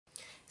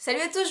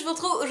Salut à tous, je vous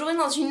retrouve aujourd'hui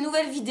dans une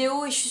nouvelle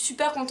vidéo et je suis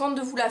super contente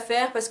de vous la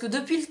faire parce que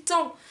depuis le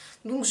temps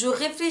donc je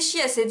réfléchis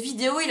à cette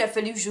vidéo, il a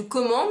fallu que je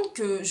commande,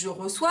 que je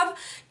reçoive,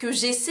 que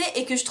j'essaie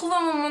et que je trouve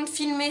un moment de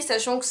filmer,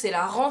 sachant que c'est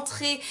la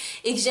rentrée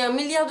et que j'ai un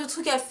milliard de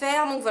trucs à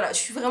faire. Donc voilà, je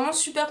suis vraiment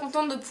super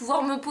contente de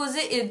pouvoir me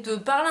poser et de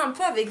parler un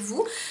peu avec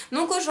vous.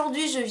 Donc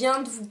aujourd'hui je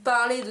viens de vous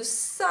parler de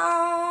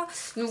ça.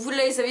 Donc vous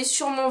les avez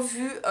sûrement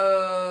vu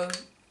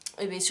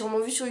sûrement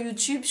vu sur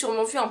YouTube,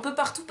 sûrement vu un peu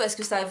partout parce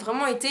que ça a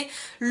vraiment été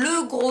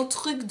le gros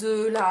truc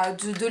de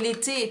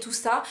l'été et tout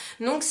ça.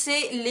 Donc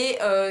c'est les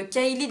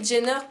Kylie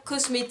Jenner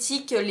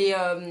cosmétiques, les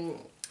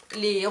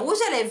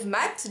rouges à lèvres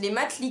mat, les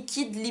mat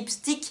liquides,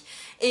 lipstick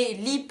et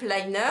lip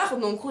liner.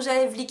 Donc rouge à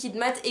lèvres liquide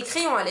mat et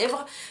crayon à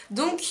lèvres.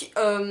 Donc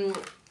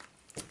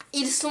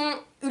ils sont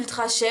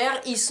ultra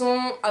chers, ils sont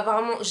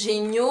apparemment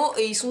géniaux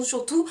et ils sont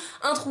surtout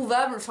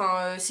introuvables.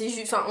 Enfin,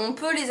 on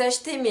peut les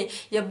acheter, mais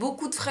il y a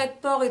beaucoup de frais de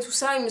port et tout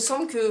ça. Il me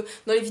semble que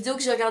dans les vidéos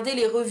que j'ai regardées,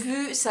 les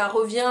revues, ça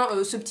revient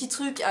ce petit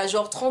truc à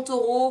genre 30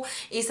 €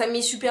 et ça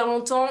met super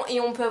longtemps et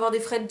on peut avoir des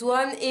frais de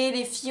douane. Et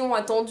les filles ont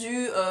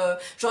attendu,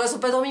 genre elles ont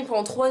pas dormi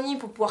pendant 3 nuits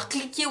pour pouvoir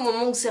cliquer au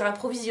moment où c'est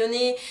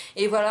rapprovisionné.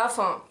 Et voilà,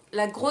 enfin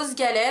la grosse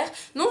galère.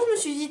 Donc je me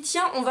suis dit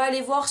tiens, on va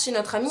aller voir chez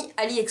notre ami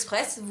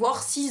AliExpress,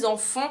 voir s'ils en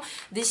font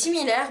des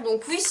similaires.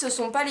 Donc oui, ce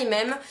sont pas les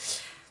mêmes.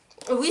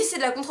 Oui, c'est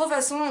de la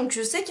contrefaçon, donc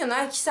je sais qu'il y en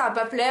a à qui ça va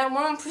pas plaire.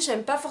 Moi non plus,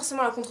 j'aime pas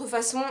forcément la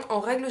contrefaçon en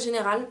règle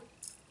générale.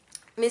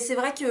 Mais c'est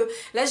vrai que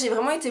là j'ai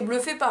vraiment été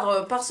bluffée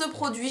par ce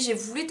produit, j'ai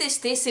voulu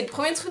tester, c'est le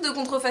premier truc de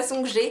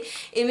contrefaçon que j'ai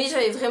mais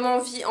j'avais vraiment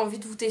envie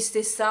de vous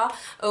tester ça.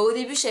 Au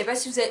début je savais pas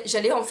si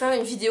j'allais en faire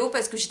une vidéo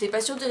parce que j'étais pas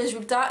sûre du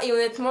résultat et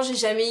honnêtement j'ai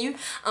jamais eu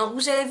un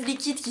rouge à lèvres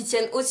liquide qui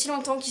tienne aussi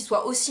longtemps, qui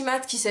soit aussi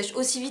mat, qui sèche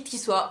aussi vite, qui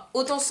soit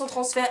autant sans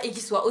transfert et qui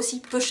soit aussi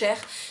peu cher.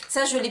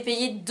 Ça je l'ai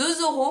payé 2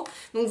 €,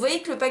 donc vous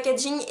voyez que le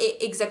packaging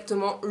est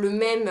exactement le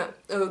même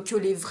que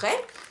les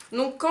vrais.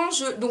 Donc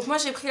moi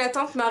j'ai pris la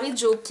teinte Marie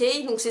Joe,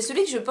 donc c'est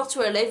celui que je porte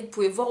sur la lèvre, vous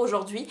pouvez voir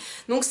aujourd'hui.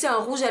 Donc c'est un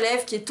rouge à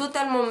lèvres qui est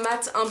totalement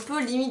mat, un peu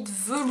limite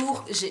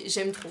velours,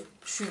 j'aime trop,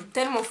 je suis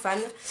tellement fan.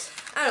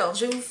 Alors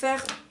je vais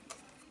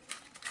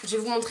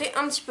vous montrer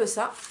un petit peu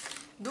ça.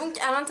 Donc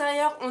à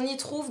l'intérieur on y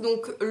trouve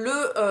donc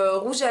le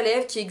rouge à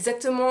lèvres qui est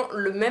exactement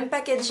le même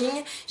packaging.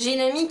 J'ai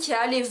une amie qui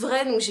a les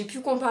vrais, donc j'ai pu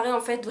comparer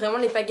en fait vraiment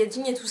les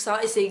packaging et tout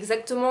ça et c'est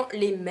exactement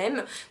les mêmes.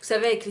 Vous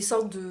savez, avec les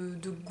sortes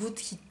de gouttes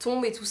qui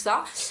tombent et tout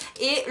ça.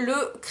 Et le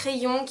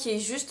crayon qui est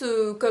juste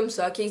comme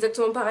ça, qui est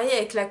exactement pareil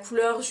avec la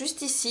couleur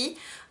juste ici.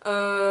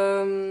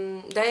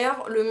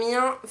 D'ailleurs le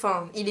mien,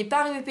 enfin il est pas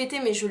arrivé pété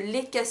mais je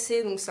l'ai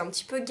cassé, donc c'est un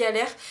petit peu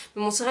galère.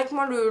 Mais bon, c'est vrai que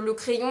moi le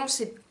crayon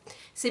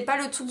c'est pas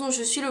le truc dont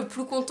je suis le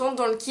plus contente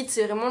dans le kit,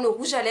 c'est vraiment le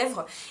rouge à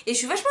lèvres. Et je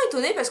suis vachement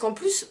étonnée parce qu'en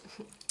plus,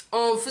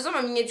 en faisant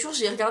ma miniature,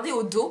 j'ai regardé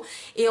au dos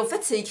et en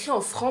fait c'est écrit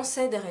en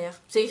français derrière.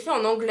 C'est écrit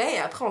en anglais et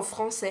après en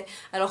français.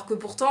 Alors que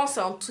pourtant c'est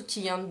un truc qui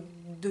vient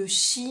de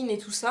Chine et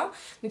tout ça.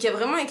 Donc il y a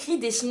vraiment écrit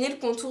dessiner le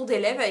contour des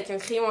lèvres avec un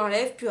crayon à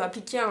lèvres puis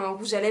appliquer un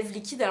rouge à lèvres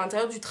liquide à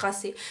l'intérieur du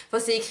tracé. Enfin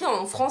c'est écrit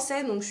en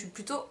français, donc je suis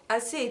plutôt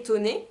assez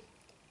étonnée.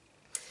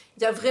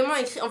 Il y a vraiment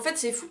écrit, en fait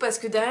c'est fou parce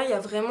que derrière il y a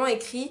vraiment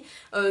écrit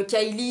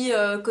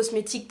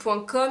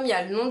kyliecosmetic.com, il y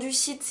a le nom du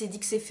site, c'est dit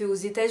que c'est fait aux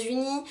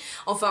États-Unis.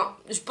 Enfin,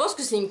 je pense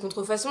que c'est une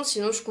contrefaçon,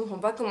 sinon je comprends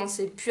pas comment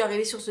c'est pu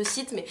arriver sur ce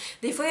site, mais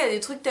des fois il y a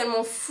des trucs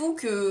tellement fous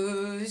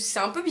que c'est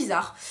un peu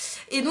bizarre.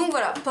 Et donc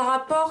voilà, par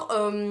rapport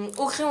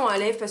aux crayons à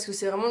lèvres, parce que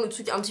c'est vraiment le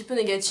truc un petit peu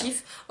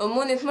négatif,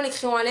 moi honnêtement les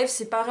crayons à lèvres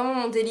c'est pas vraiment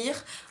mon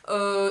délire.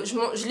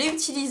 Je l'ai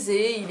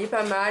utilisé, il est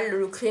pas mal,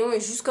 le crayon est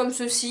juste comme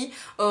ceci.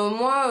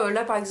 Moi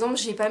là par exemple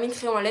j'ai pas mis le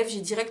crayon à lèvres, j'ai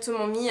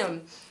directement mis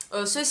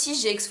ceci,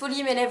 j'ai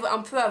exfolié mes lèvres un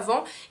peu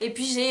avant et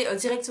puis j'ai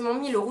directement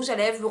mis le rouge à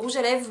lèvres. Le rouge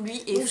à lèvres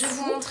lui est, je vais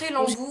vous montrer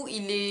l'embout,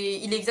 il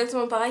est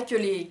exactement pareil que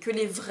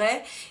les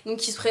vrais,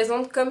 donc il se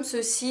présente comme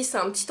ceci, c'est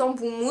un petit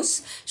embout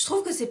mousse. Je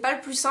trouve que c'est pas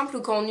le plus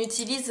simple quand on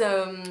utilise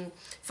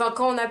enfin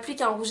quand on applique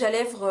un rouge à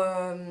lèvres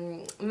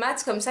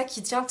mat comme ça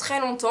qui tient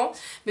très longtemps.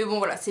 Mais bon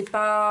voilà, c'est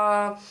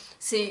pas...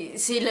 c'est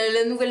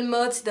la nouvelle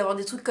mode, c'est d'avoir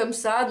des trucs comme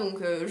ça, donc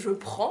je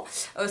prends.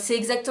 C'est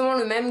exactement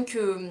le même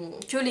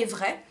que les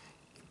vrais.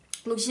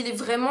 Donc il est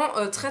vraiment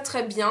très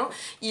très bien,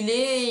 il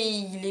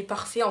est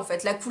parfait en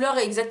fait. La couleur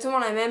est exactement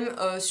la même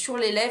sur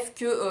les lèvres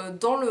que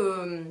dans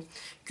le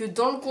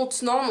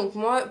contenant, donc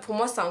pour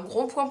moi c'est un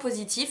gros point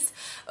positif.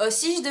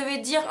 Si je devais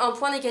dire un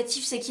point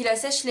négatif, c'est qu'il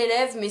assèche les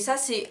lèvres, mais ça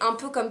c'est un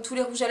peu comme tous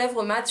les rouges à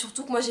lèvres mat,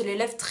 surtout que moi j'ai les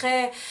lèvres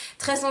très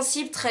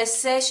sensibles, très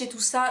sèches et tout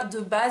ça de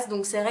base,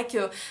 donc c'est vrai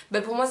que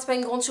pour moi c'est pas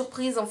une grande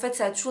surprise, en fait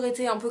ça a toujours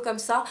été un peu comme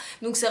ça,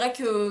 donc c'est vrai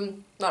que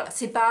voilà,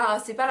 c'est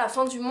pas la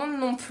fin du monde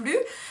non plus.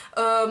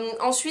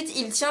 Ensuite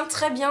il tient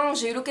très bien,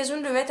 j'ai eu l'occasion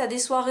de le mettre à des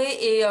soirées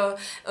et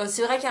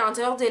c'est vrai qu'à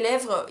l'intérieur des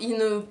lèvres il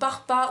ne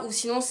part pas, ou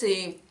sinon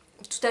c'est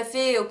tout à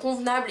fait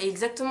convenable et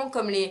exactement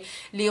comme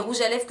les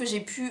rouges à lèvres que j'ai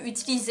pu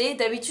utiliser.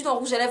 D'habitude en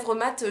rouge à lèvres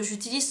mat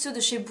j'utilise ceux de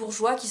chez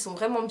Bourjois qui sont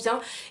vraiment bien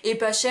et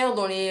pas chers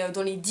dans les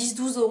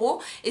 10-12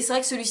 euros. Et c'est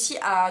vrai que celui-ci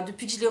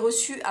depuis que je l'ai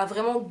reçu a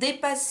vraiment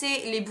dépassé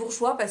les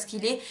Bourjois parce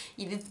qu'il est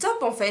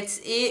top en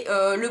fait. Et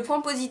le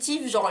point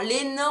positif, genre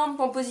l'énorme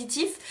point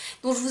positif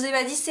dont je vous ai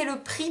pas dit, c'est le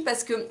prix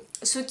parce que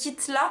ce kit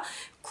là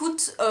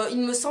coûte il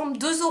me semble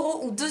 2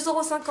 euros ou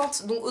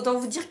 2,50 €. Donc autant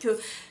vous dire que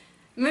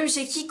même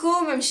chez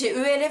Kiko, même chez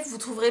ELF, vous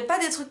trouverez pas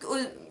des trucs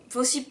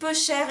aussi peu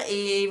chers.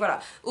 Et voilà,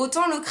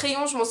 autant le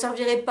crayon je m'en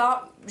servirai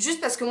pas, juste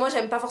parce que moi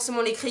j'aime pas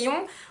forcément les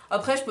crayons.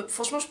 Après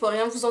franchement je peux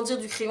rien vous en dire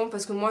du crayon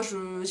parce que moi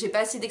j'ai pas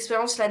assez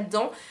d'expérience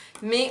là-dedans.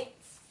 Mais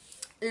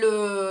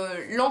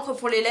l'encre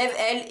pour les lèvres,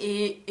 elle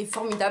est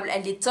formidable,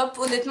 elle est top.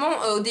 Honnêtement,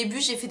 au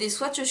début j'ai fait des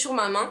swatchs sur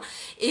ma main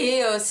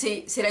et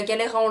c'est la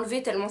galère à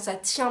enlever tellement ça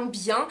tient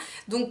bien.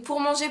 Donc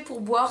pour manger,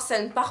 pour boire,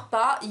 ça ne part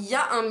pas. Il y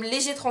a un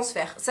léger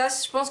transfert. Ça,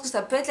 je pense que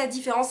ça peut être la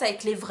différence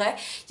avec les vrais.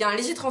 Il y a un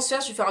léger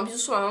transfert, je vais faire un bisou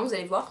sur ma main, vous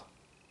allez voir.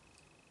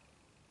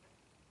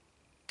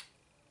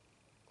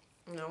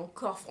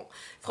 Encore,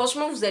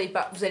 franchement, vous allez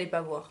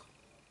pas voir.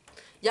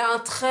 Il y a un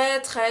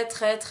très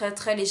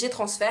léger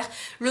transfert.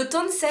 Le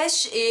tone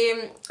sèche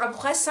est à peu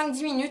près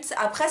 5-10 minutes.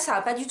 Après ça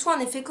n'a pas du tout un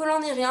effet collant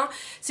ni rien.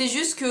 C'est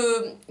juste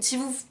que si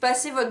vous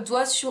passez votre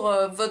doigt sur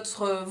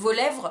vos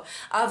lèvres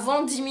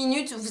avant 10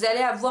 minutes, vous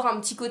allez avoir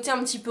un petit côté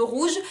un petit peu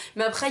rouge.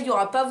 Mais après il n'y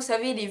aura pas, vous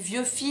savez, les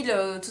vieux fils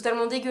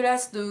totalement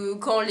dégueulasses de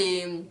quand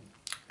les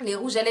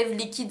rouges à lèvres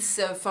liquides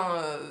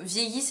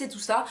vieillissent et tout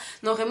ça.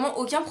 Non, vraiment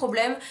aucun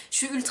problème. Je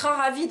suis ultra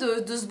ravie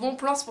de ce bon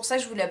plan, c'est pour ça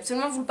que je voulais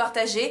absolument vous le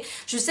partager.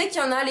 Je sais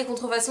qu'il y en a, les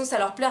contrefaçons ça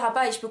leur plaira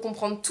pas et je peux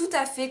comprendre tout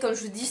à fait. Comme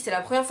je vous dis, c'est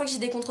la première fois que j'ai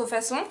des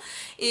contrefaçons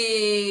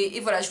et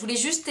voilà, je voulais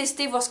juste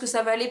tester, voir ce que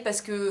ça valait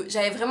parce que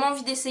j'avais vraiment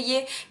envie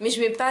d'essayer, mais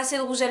je mets pas assez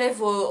de rouge à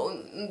lèvres,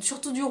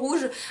 surtout du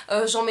rouge,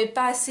 j'en mets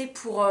pas assez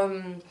pour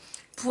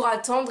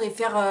attendre et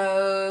faire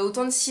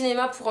autant de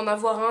cinéma pour en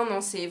avoir un. Non,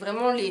 c'est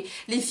vraiment les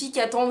filles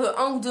qui attendent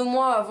 1 ou 2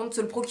 mois avant de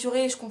se le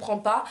procurer, je comprends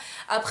pas.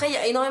 Après il y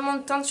a énormément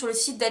de teintes sur le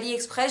site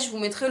d'AliExpress, je vous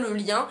mettrai le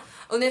lien.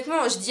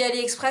 Honnêtement, je dis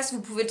AliExpress,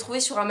 vous pouvez le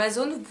trouver sur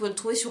Amazon, vous pouvez le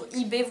trouver sur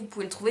eBay, vous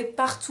pouvez le trouver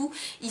partout.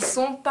 Ils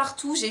sont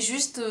partout. J'ai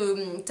juste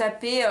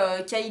tapé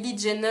Kylie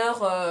Jenner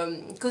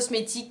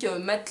cosmétique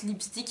matte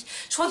lipstick.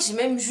 Je crois que j'ai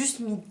même juste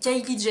mis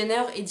Kylie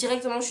Jenner et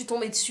directement je suis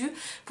tombée dessus.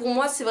 Pour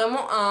moi c'est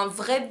vraiment un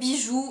vrai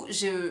bijou.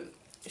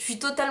 Je suis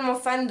totalement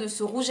fan de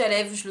ce rouge à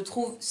lèvres, je le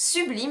trouve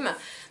sublime.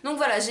 Donc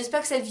voilà,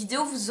 j'espère que cette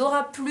vidéo vous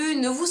aura plu.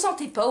 Ne vous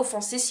sentez pas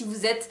offensé si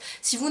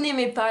vous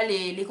n'aimez pas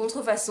les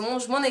contrefaçons.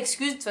 Je m'en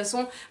excuse, de toute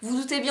façon, vous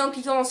doutez bien en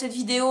cliquant dans cette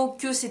vidéo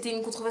que c'était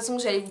une contrefaçon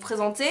que j'allais vous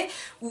présenter.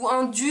 Ou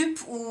un dupe,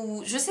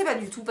 ou je sais pas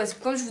du tout. Parce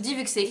que comme je vous dis,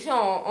 vu que c'est écrit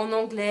en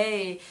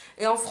anglais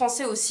et en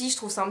français aussi, je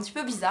trouve ça un petit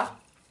peu bizarre.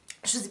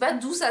 Je sais pas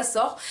d'où ça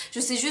sort,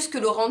 je sais juste que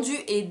le rendu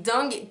est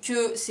dingue,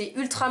 que c'est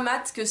ultra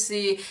mat, que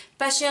c'est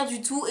pas cher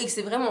du tout et que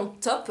c'est vraiment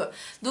top.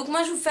 Donc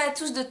moi je vous fais à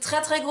tous de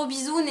très gros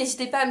bisous,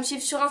 n'hésitez pas à me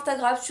suivre sur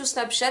Instagram, sur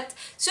Snapchat,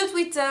 sur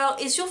Twitter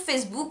et sur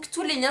Facebook,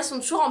 tous les liens sont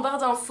toujours en barre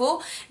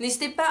d'infos.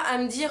 N'hésitez pas à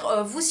me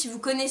dire vous si vous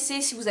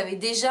connaissez, si vous avez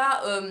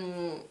déjà...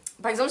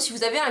 par exemple si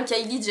vous avez un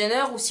Kylie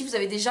Jenner ou si vous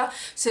avez déjà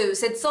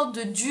cette sorte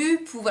de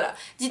dupe ou voilà.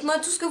 Dites-moi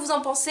tout ce que vous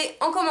en pensez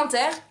en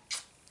commentaire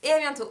et à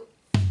bientôt.